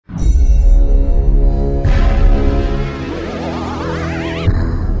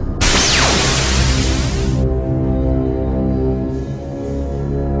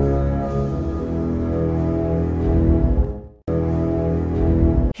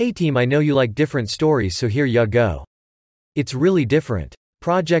Hey team, I know you like different stories, so here ya go. It's really different.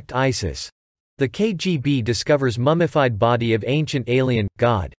 Project ISIS. The KGB discovers mummified body of ancient alien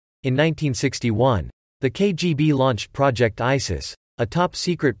god. In 1961, the KGB launched Project ISIS, a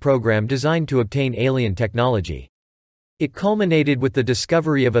top-secret program designed to obtain alien technology. It culminated with the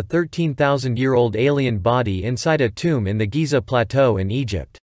discovery of a 13,000-year-old alien body inside a tomb in the Giza Plateau in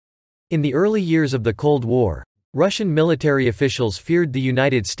Egypt. In the early years of the Cold War, Russian military officials feared the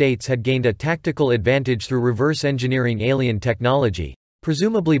United States had gained a tactical advantage through reverse engineering alien technology,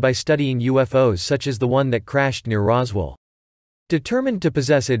 presumably by studying UFOs such as the one that crashed near Roswell. Determined to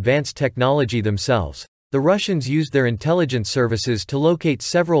possess advanced technology themselves, the Russians used their intelligence services to locate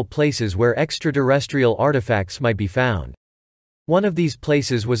several places where extraterrestrial artifacts might be found. One of these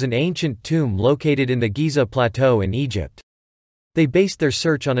places was an ancient tomb located in the Giza Plateau in Egypt. They based their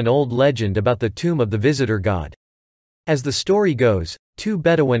search on an old legend about the tomb of the visitor god. As the story goes, two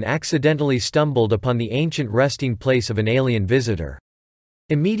Bedouin accidentally stumbled upon the ancient resting place of an alien visitor.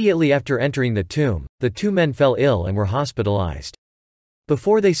 Immediately after entering the tomb, the two men fell ill and were hospitalized.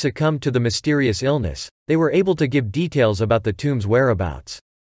 Before they succumbed to the mysterious illness, they were able to give details about the tomb's whereabouts.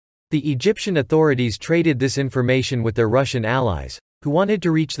 The Egyptian authorities traded this information with their Russian allies, who wanted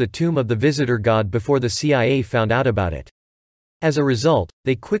to reach the tomb of the visitor god before the CIA found out about it. As a result,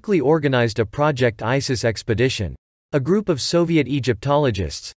 they quickly organized a Project ISIS expedition. A group of Soviet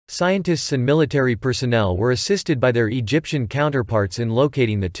Egyptologists, scientists and military personnel were assisted by their Egyptian counterparts in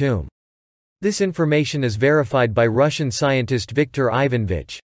locating the tomb. This information is verified by Russian scientist Viktor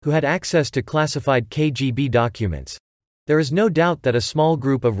Ivanovich, who had access to classified KGB documents. There is no doubt that a small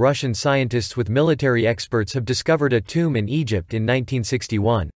group of Russian scientists with military experts have discovered a tomb in Egypt in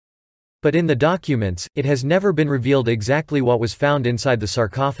 1961. But in the documents, it has never been revealed exactly what was found inside the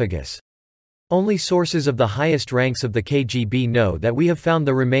sarcophagus. Only sources of the highest ranks of the KGB know that we have found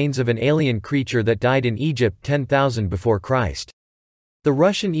the remains of an alien creature that died in Egypt 10,000 before Christ. The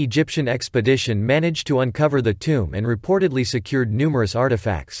Russian-Egyptian expedition managed to uncover the tomb and reportedly secured numerous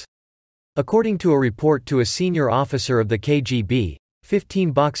artifacts. According to a report to a senior officer of the KGB,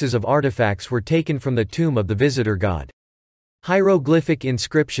 15 boxes of artifacts were taken from the tomb of the visitor god. Hieroglyphic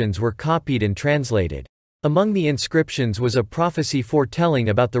inscriptions were copied and translated. Among the inscriptions was a prophecy foretelling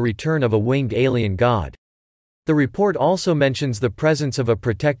about the return of a winged alien god. The report also mentions the presence of a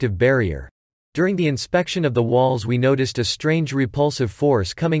protective barrier. During the inspection of the walls, we noticed a strange repulsive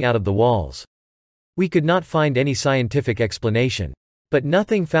force coming out of the walls. We could not find any scientific explanation. But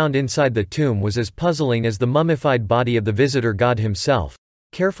nothing found inside the tomb was as puzzling as the mummified body of the visitor god himself,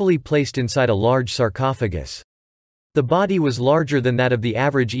 carefully placed inside a large sarcophagus. The body was larger than that of the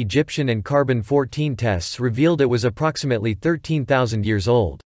average Egyptian, and carbon-14 tests revealed it was approximately 13,000 years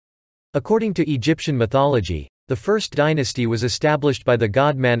old. According to Egyptian mythology, the first dynasty was established by the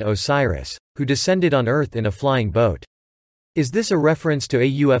god-man Osiris, who descended on Earth in a flying boat. Is this a reference to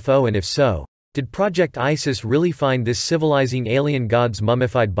a UFO, and if so, did Project ISIS really find this civilizing alien god's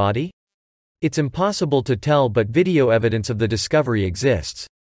mummified body? It's impossible to tell, but video evidence of the discovery exists.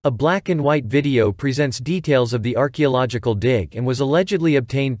 A black and white video presents details of the archaeological dig and was allegedly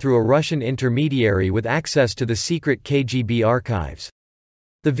obtained through a Russian intermediary with access to the secret KGB archives.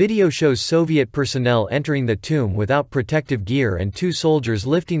 The video shows Soviet personnel entering the tomb without protective gear and two soldiers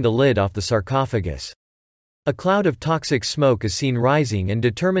lifting the lid off the sarcophagus. A cloud of toxic smoke is seen rising and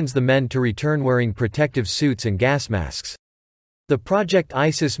determines the men to return wearing protective suits and gas masks. The Project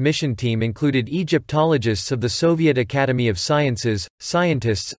ISIS mission team included Egyptologists of the Soviet Academy of Sciences,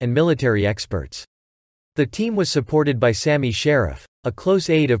 scientists, and military experts. The team was supported by Sami Sharif, a close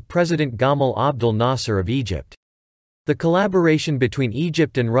aide of President Gamal Abdel Nasser of Egypt. The collaboration between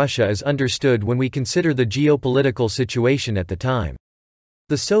Egypt and Russia is understood when we consider the geopolitical situation at the time.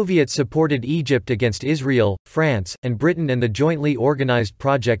 The Soviets supported Egypt against Israel, France, and Britain, and the jointly organized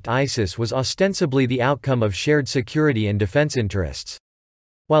Project ISIS was ostensibly the outcome of shared security and defense interests.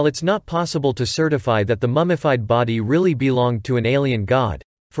 While it's not possible to certify that the mummified body really belonged to an alien god,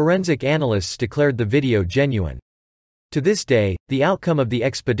 forensic analysts declared the video genuine. To this day, the outcome of the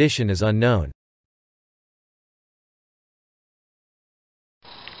expedition is unknown.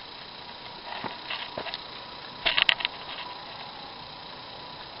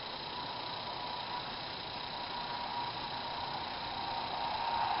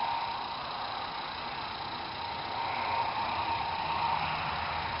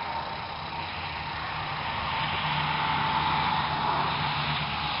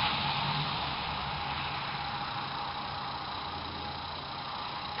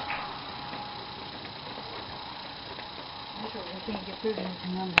 I can't get through to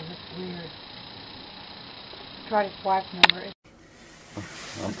his number. It's weird. Try his wife's number.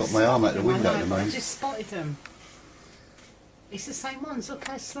 I've got my arm out the window at the I moment. just spotted them. It's the same ones. Look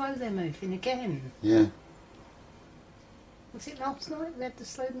how slow they're moving again. Yeah. Was it last night we had the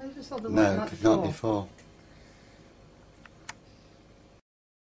slow movers or the No, one night the before? night before.